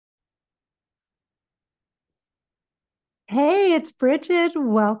Hey, it's Bridgette.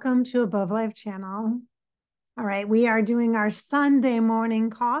 Welcome to Above Life channel. All right, we are doing our Sunday morning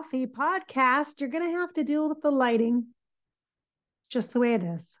coffee podcast. You're going to have to deal with the lighting, just the way it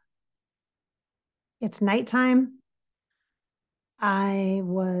is. It's nighttime. I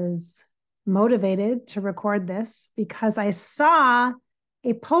was motivated to record this because I saw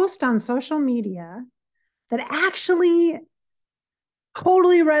a post on social media that actually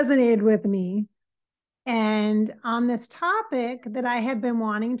totally resonated with me. And on this topic that I had been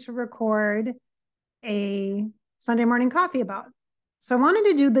wanting to record a Sunday morning coffee about. So I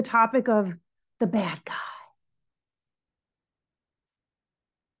wanted to do the topic of the bad guy.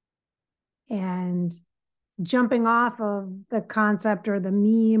 And jumping off of the concept or the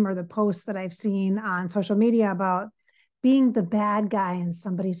meme or the post that I've seen on social media about being the bad guy in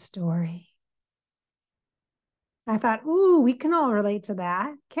somebody's story. I thought, ooh, we can all relate to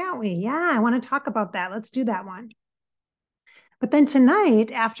that, can't we? Yeah, I want to talk about that. Let's do that one. But then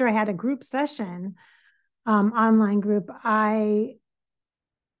tonight, after I had a group session, online group, I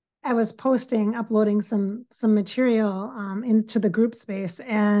was uploading some material into the group space,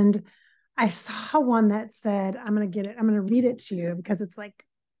 and I saw one that said, I'm going to read it to you because it's like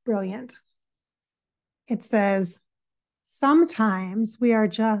brilliant. It says, sometimes we are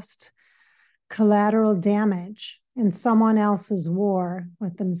just collateral damage in someone else's war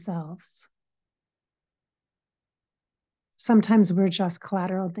with themselves. Sometimes we're just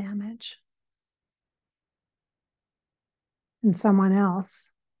collateral damage in someone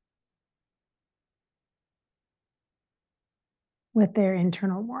else with their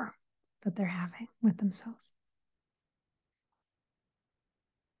internal war that they're having with themselves.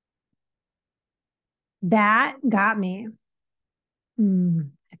 That got me.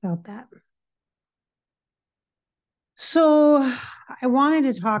 I felt that. So I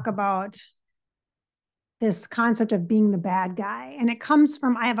wanted to talk about this concept of being the bad guy. And it comes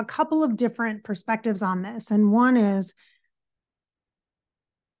from, I have a couple of different perspectives on this. And one is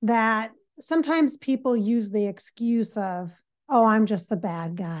that sometimes people use the excuse of, oh, I'm just the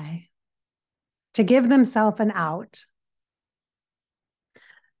bad guy, to give themselves an out,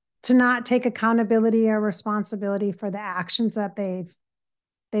 to not take accountability or responsibility for the actions that they've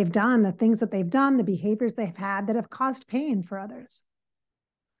done, the things that they've done, the behaviors they've had that have caused pain for others.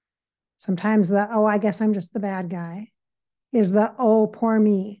 Sometimes the, oh, I guess I'm just the bad guy, is the, oh, poor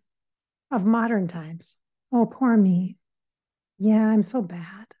me of modern times. Oh, poor me. Yeah, I'm so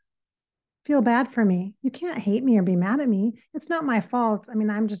bad. Feel bad for me. You can't hate me or be mad at me. It's not my fault. I mean,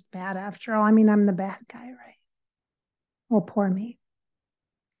 I'm just bad after all. I mean, I'm the bad guy, right? Oh, poor me.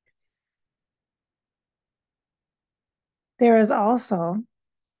 There is also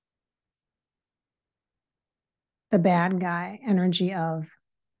the bad guy energy of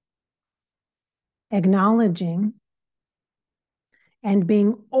acknowledging and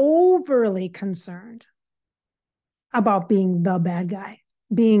being overly concerned about being the bad guy,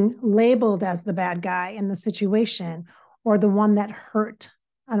 being labeled as the bad guy in the situation, or the one that hurt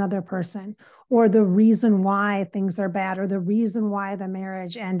another person, or the reason why things are bad, or the reason why the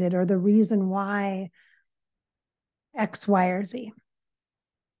marriage ended, or the reason why X, Y, or Z.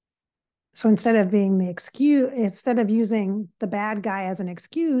 So instead of being the excuse, instead of using the bad guy as an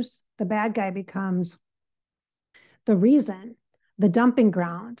excuse, the bad guy becomes the reason, the dumping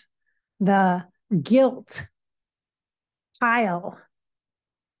ground, the guilt pile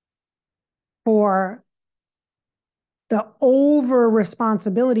for the over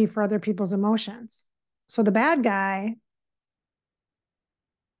responsibility for other people's emotions. So the bad guy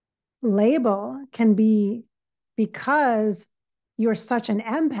label can be because you're such an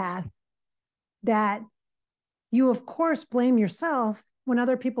empath that you, of course, blame yourself when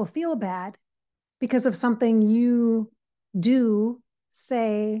other people feel bad because of something you do,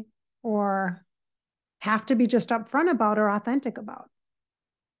 say, or have to be just upfront about or authentic about.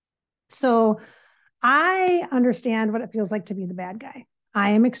 So I understand what it feels like to be the bad guy.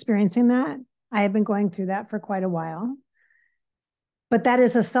 I am experiencing that. I have been going through that for quite a while. But that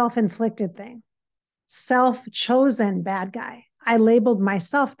is a self-inflicted thing, self-chosen bad guy. I labeled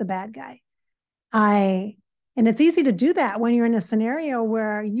myself the bad guy. And it's easy to do that when you're in a scenario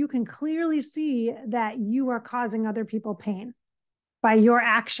where you can clearly see that you are causing other people pain by your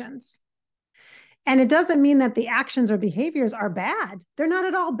actions. And it doesn't mean that the actions or behaviors are bad. They're not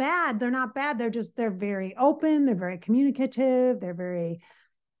at all bad. They're not bad. They're very open. They're very communicative. They're very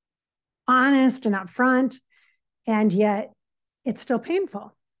honest and upfront. And yet it's still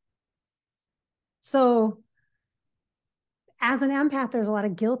painful. So as an empath, there's a lot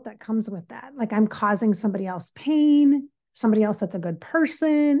of guilt that comes with that. Like, I'm causing somebody else pain, somebody else that's a good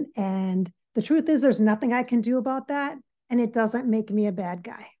person. And the truth is, there's nothing I can do about that. and it doesn't make me a bad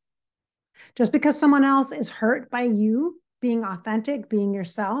guy. Just because someone else is hurt by you being authentic, being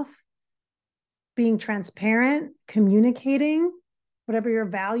yourself, being transparent, communicating, whatever your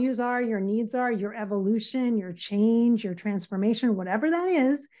values are, your needs are, your evolution, your change, your transformation, whatever that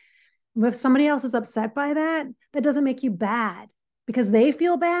is, if somebody else is upset by that, that doesn't make you bad. Because they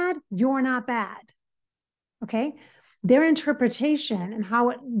feel bad, you're not bad. Okay? Their interpretation and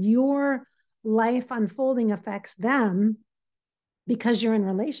how your life unfolding affects them because you're in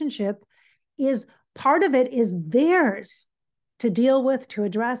relationship is part of it is theirs to deal with, to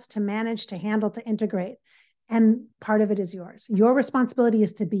address, to manage, to handle, to integrate. And part of it is yours. Your responsibility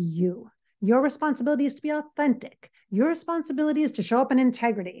is to be you. Your responsibility is to be authentic. Your responsibility is to show up in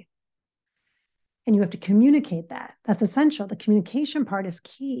integrity. And you have to communicate that. That's essential. The communication part is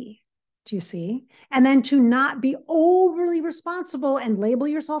key. Do you see? And then to not be overly responsible and label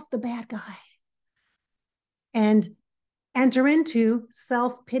yourself the bad guy. And enter into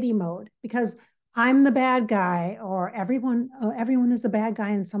self-pity mode, because I'm the bad guy, or everyone is the bad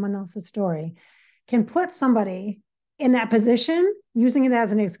guy in someone else's story, can put somebody in that position using it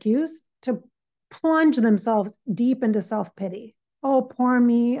as an excuse to plunge themselves deep into self-pity. Oh, poor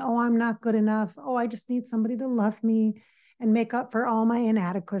me. Oh, I'm not good enough. Oh, I just need somebody to love me and make up for all my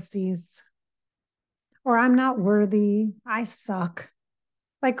inadequacies. Or I'm not worthy. I suck.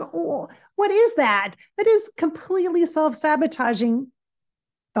 Like, oh, what is that? That is completely self-sabotaging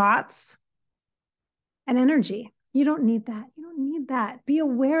thoughts and energy. You don't need that. You don't need that. Be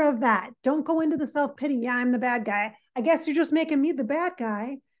aware of that. Don't go into the self-pity. Yeah, I'm the bad guy. I guess you're just making me the bad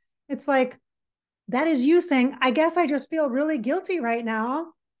guy. It's like, that is you saying, I guess I just feel really guilty right now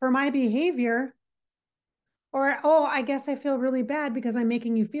for my behavior. Or, oh, I guess I feel really bad because I'm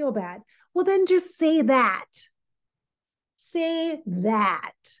making you feel bad. Well, then just say that. Say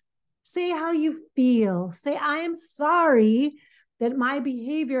that. Say how you feel. Say, I am sorry that my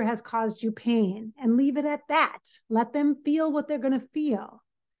behavior has caused you pain, and leave it at that. Let them feel what they're going to feel.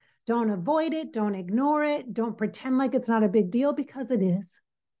 Don't avoid it. Don't ignore it. Don't pretend like it's not a big deal, because it is.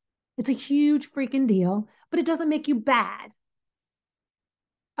 It's a huge freaking deal, but it doesn't make you bad.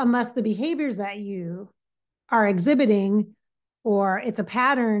 Unless the behaviors that you are exhibiting, or it's a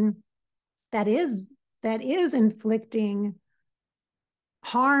pattern that is inflicting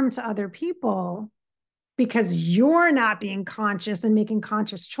harm to other people because you're not being conscious and making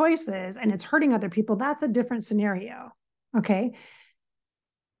conscious choices, and it's hurting other people. That's a different scenario. Okay.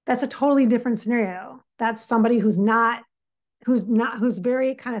 That's a totally different scenario. That's somebody who's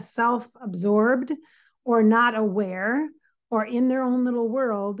very kind of self-absorbed, or not aware, or in their own little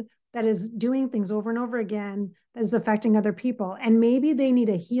world, that is doing things over and over again that is affecting other people. And maybe they need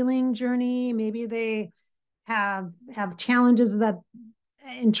a healing journey. Maybe they have challenges that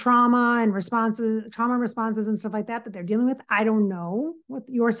in trauma responses and stuff like that they're dealing with. I don't know what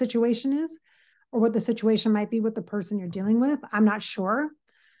your situation is, or what the situation might be with the person you're dealing with. I'm not sure.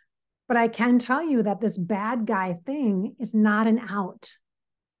 But I can tell you that this bad guy thing is not an out.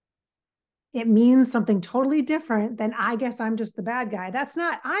 It means something totally different than, I guess I'm just the bad guy. That's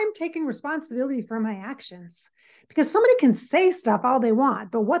not, I'm taking responsibility for my actions. Because somebody can say stuff all they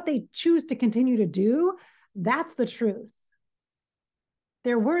want, but what they choose to continue to do, that's the truth.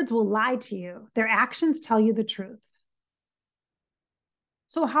 Their words will lie to you. Their actions tell you the truth.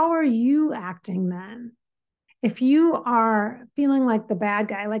 So how are you acting then? If you are feeling like the bad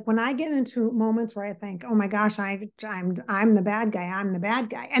guy, like when I get into moments where I think, oh my gosh, I'm the bad guy, I'm the bad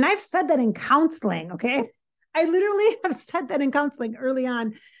guy. And I've said that in counseling, okay? I literally have said that in counseling early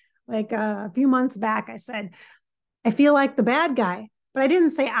on, like a few months back. I said, I feel like the bad guy, but I didn't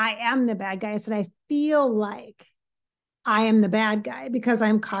say I am the bad guy. I said, I feel like I am the bad guy because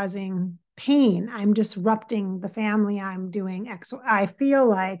I'm causing pain. I'm disrupting the family. I'm doing X. I feel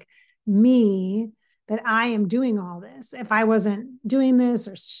like that I am doing all this. If I wasn't doing this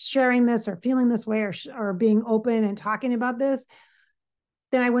or sharing this or feeling this way, or being open and talking about this,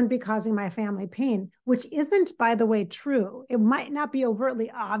 then I wouldn't be causing my family pain, which isn't, by the way, true. It might not be overtly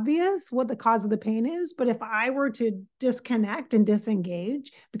obvious what the cause of the pain is, but if I were to disconnect and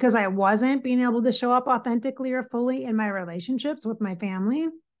disengage because I wasn't being able to show up authentically or fully in my relationships with my family,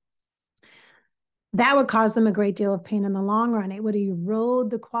 that would cause them a great deal of pain in the long run. It would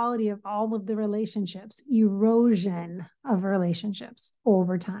erode the quality of all of the relationships, erosion of relationships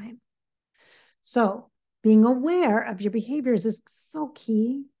over time. So being aware of your behaviors is so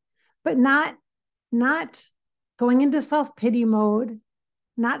key, but not going into self-pity mode,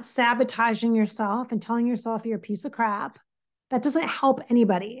 not sabotaging yourself and telling yourself you're a piece of crap. That doesn't help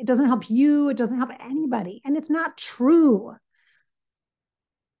anybody. It doesn't help you. It doesn't help anybody. And it's not true.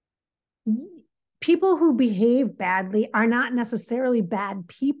 people who behave badly are not necessarily bad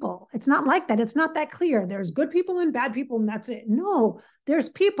people. It's not like that. It's not that clear. There's good people and bad people, and that's it. No, there's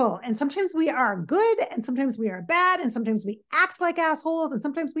people. And sometimes we are good, and sometimes we are bad, and sometimes we act like assholes, and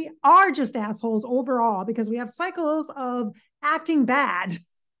sometimes we are just assholes overall because we have cycles of acting bad.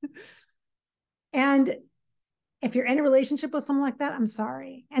 And if you're in a relationship with someone like that, I'm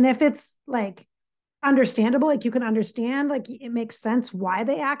sorry. And if it's like understandable, like you can understand, like it makes sense why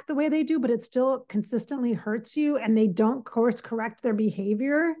they act the way they do, but it still consistently hurts you and they don't course correct their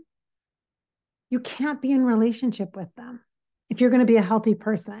behavior, you can't be in relationship with them if you're going to be a healthy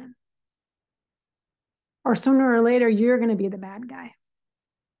person. Or sooner or later, you're going to be the bad guy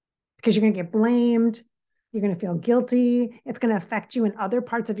because you're going to get blamed. You're going to feel guilty. It's going to affect you in other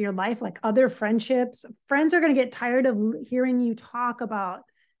parts of your life, like other friendships. Friends are going to get tired of hearing you talk about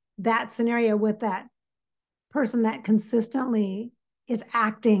that scenario with that person that consistently is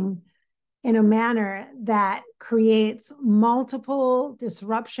acting in a manner that creates multiple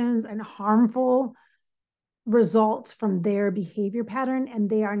disruptions and harmful results from their behavior pattern, and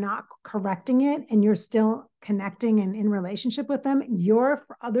they are not correcting it, and you're still connecting and in relationship with them. Your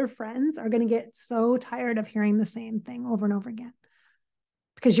other friends are going to get so tired of hearing the same thing over and over again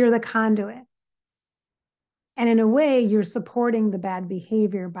because you're the conduit. And in a way, you're supporting the bad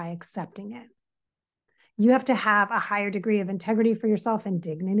behavior by accepting it. You have to have a higher degree of integrity for yourself and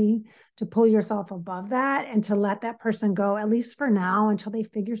dignity to pull yourself above that and to let that person go, at least for now, until they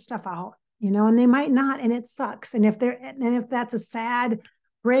figure stuff out, and they might not, and it sucks. And if that's a sad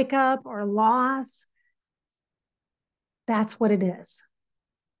breakup or loss, that's what it is.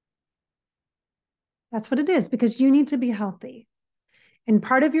 That's what it is, because you need to be healthy. And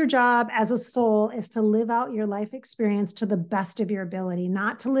part of your job as a soul is to live out your life experience to the best of your ability,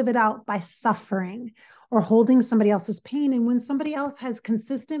 not to live it out by suffering or holding somebody else's pain. And when somebody else has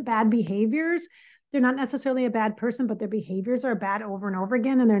consistent bad behaviors, they're not necessarily a bad person, but their behaviors are bad over and over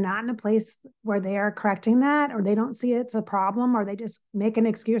again. And they're not in a place where they are correcting that, or they don't see it's a problem, or they just make an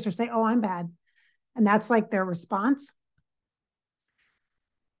excuse or say, oh, I'm bad. And that's like their response.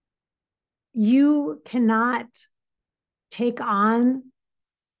 You cannot take on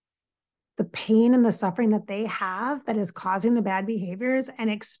the pain and the suffering that they have that is causing the bad behaviors and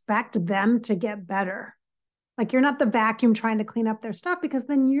expect them to get better. Like, you're not the vacuum trying to clean up their stuff, because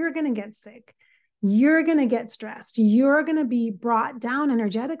then you're going to get sick. You're going to get stressed. You're going to be brought down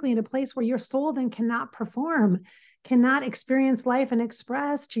energetically in a place where your soul then cannot perform, cannot experience life and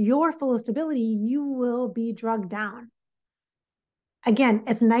express to your fullest ability. You will be drugged down. Again,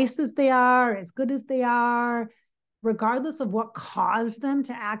 as nice as they are, as good as they are, regardless of what caused them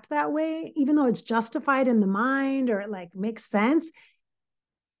to act that way, even though it's justified in the mind or it like makes sense,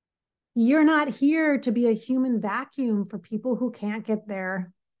 you're not here to be a human vacuum for people who can't get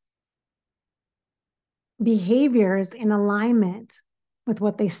their behaviors in alignment with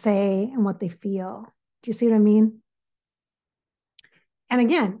what they say and what they feel. Do you see what I mean? And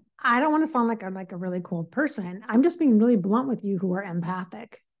again, I don't want to sound like I'm like a really cold person. I'm just being really blunt with you who are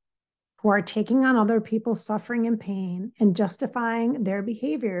empathic, who are taking on other people's suffering and pain and justifying their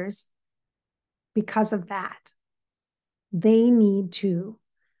behaviors because of that. They need to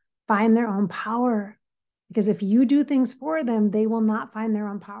find their own power, because if you do things for them, they will not find their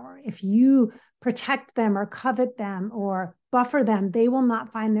own power. If you protect them or covet them or buffer them, they will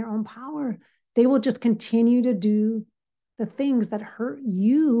not find their own power. They will just continue to do the things that hurt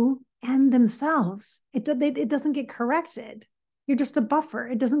you and themselves. It doesn't get corrected. You're just a buffer.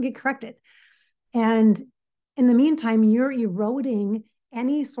 It doesn't get corrected. And in the meantime, you're eroding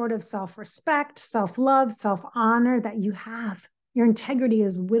any sort of self-respect, self-love, self-honor that you have. Your integrity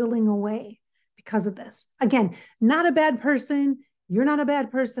is whittling away because of this. Again, not a bad person. You're not a bad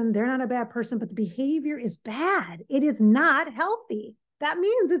person. They're not a bad person, but the behavior is bad. It is not healthy. That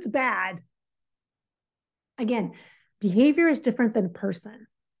means it's bad. Again, behavior is different than person.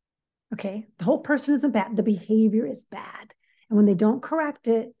 Okay. The whole person isn't bad. The behavior is bad. And when they don't correct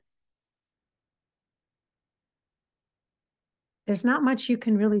it, there's not much you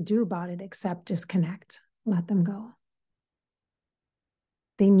can really do about it except disconnect, let them go.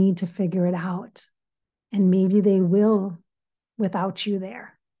 They need to figure it out. And maybe they will without you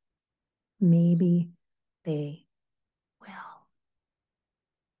there. Maybe they will.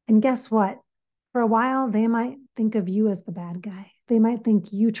 And guess what? For a while, they might think of you as the bad guy. They might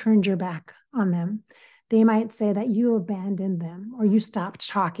think you turned your back on them. They might say that you abandoned them, or you stopped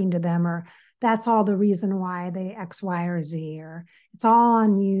talking to them, or that's all the reason why they X, Y, or Z, or it's all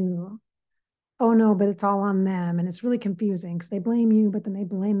on you. Oh no, but it's all on them. And it's really confusing because they blame you, but then they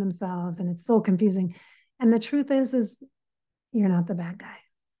blame themselves. And it's so confusing. And the truth is you're not the bad guy.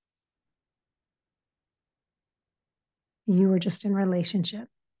 You were just in relationship.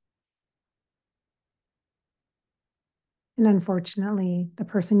 And unfortunately, the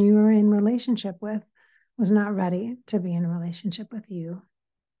person you were in relationship with was not ready to be in a relationship with you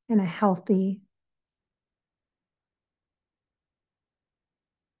in a healthy,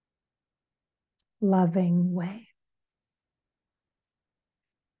 loving way.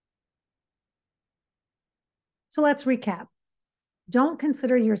 So let's recap. Don't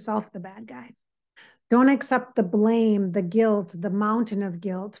consider yourself the bad guy. Don't accept the blame, the guilt, the mountain of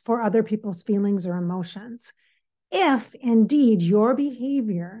guilt for other people's feelings or emotions. If indeed your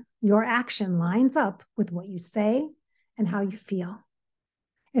behavior, your action lines up with what you say and how you feel.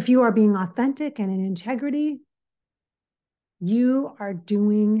 If you are being authentic and in integrity, you are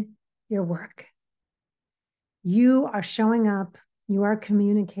doing your work. You are showing up, you are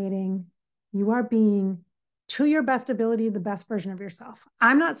communicating, you are being, to your best ability, the best version of yourself.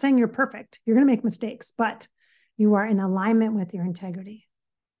 I'm not saying you're perfect. You're going to make mistakes, but you are in alignment with your integrity.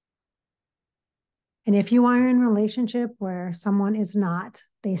 And if you are in a relationship where someone is not,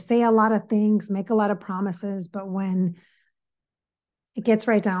 they say a lot of things, make a lot of promises, but when it gets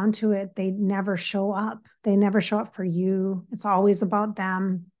right down to it, they never show up. They never show up for you. It's always about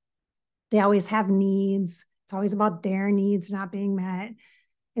them. They always have needs. It's always about their needs not being met.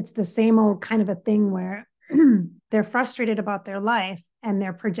 It's the same old kind of a thing where they're frustrated about their life and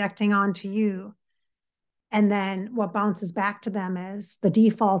they're projecting onto you. And then what bounces back to them is the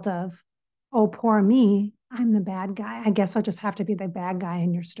default of, oh, poor me, I'm the bad guy. I guess I'll just have to be the bad guy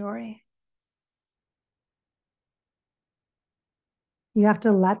in your story. You have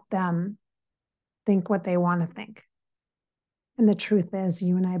to let them think what they want to think. And the truth is,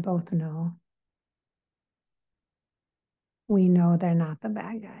 you and I both know, we know they're not the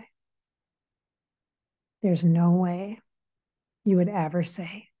bad guy. There's no way you would ever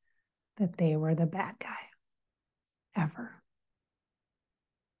say that they were the bad guy. Ever.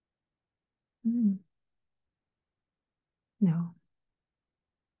 No,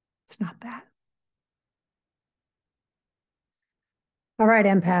 it's not that. All right,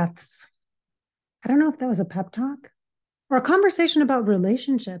 empaths. I don't know if that was a pep talk or a conversation about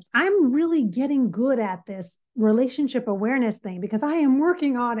relationships. I'm really getting good at this relationship awareness thing because I am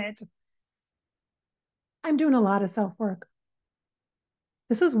working on it. I'm doing a lot of self-work.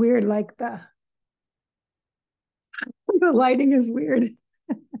 This is weird, like the lighting is weird.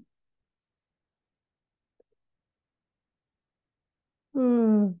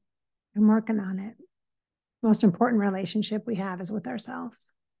 I'm working on it. Most important relationship we have is with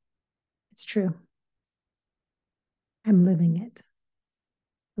ourselves. It's true. I'm living it to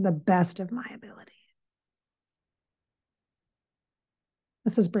the best of my ability.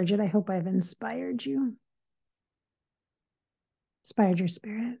 This is Bridgette. I hope I've inspired you, inspired your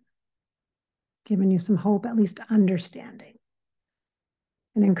spirit, given you some hope, at least understanding,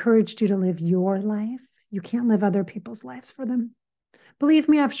 and encouraged you to live your life. You can't live other people's lives for them. Believe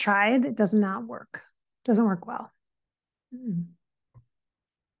me, I've tried. It does not work. It doesn't work well.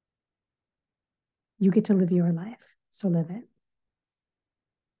 You get to live your life, so live it.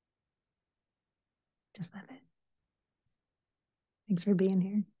 Just live it. Thanks for being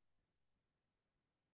here.